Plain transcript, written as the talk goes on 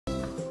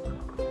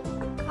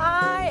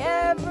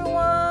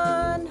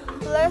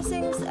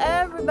blessings,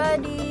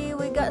 everybody.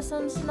 We got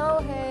some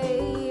snow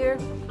here,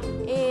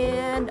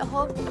 and I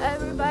hope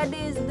everybody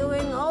is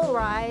doing all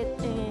right.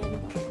 And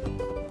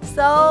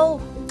so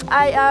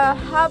I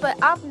have an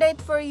update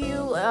for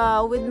you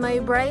with my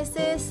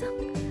braces.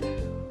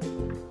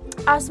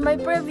 As my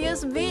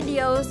previous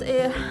videos,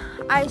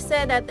 I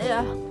said that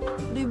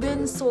they've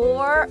been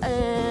sore,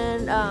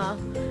 and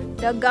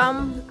the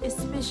gum,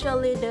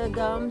 especially the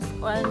gums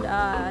and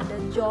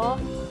the jaw,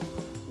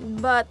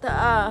 but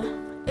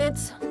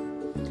it's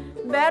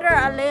better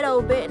a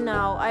little bit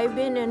now. I've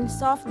been in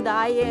soft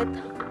diet,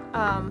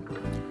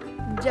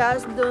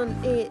 just don't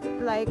eat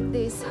like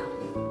this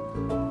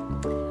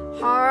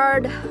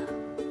hard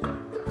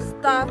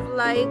stuff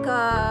like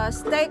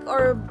steak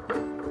or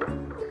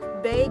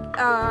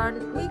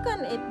bacon. We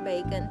can eat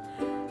bacon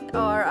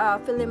or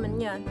filet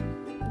mignon.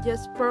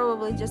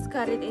 Probably just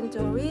cut it into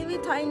really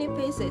tiny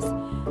pieces.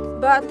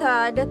 But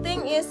the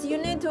thing is,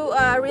 you need to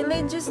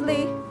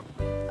religiously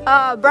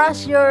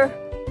brush your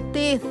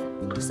teeth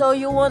so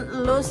you won't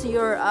lose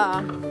your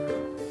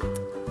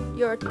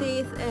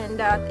teeth, and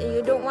that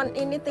you don't want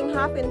anything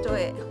happen to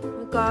it,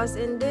 because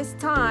in this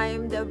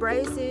time the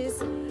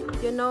braces,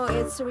 you know,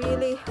 it's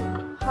really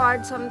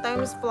hard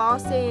sometimes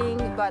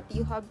flossing, but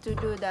you have to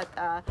do that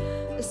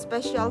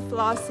special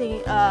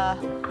flossing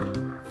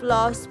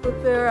floss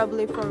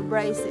preferably for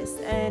braces.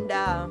 And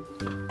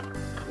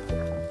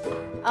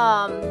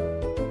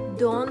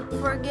don't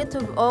forget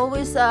to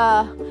always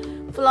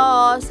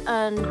floss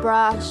and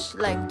brush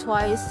like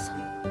twice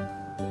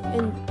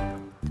in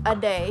a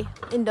day,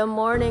 in the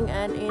morning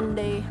and in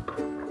the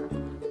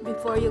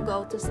before you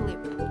go to sleep.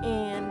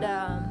 And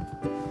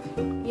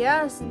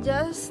yes,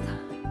 just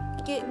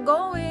keep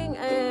going,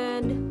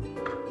 and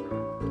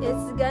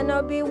it's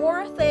gonna be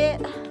worth it,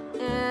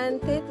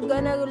 and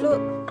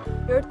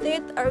your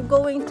teeth are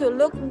going to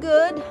look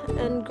good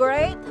and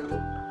great.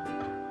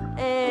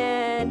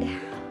 And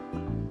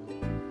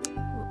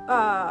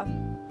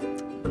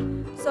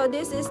so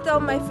this is still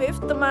my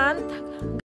 5th month.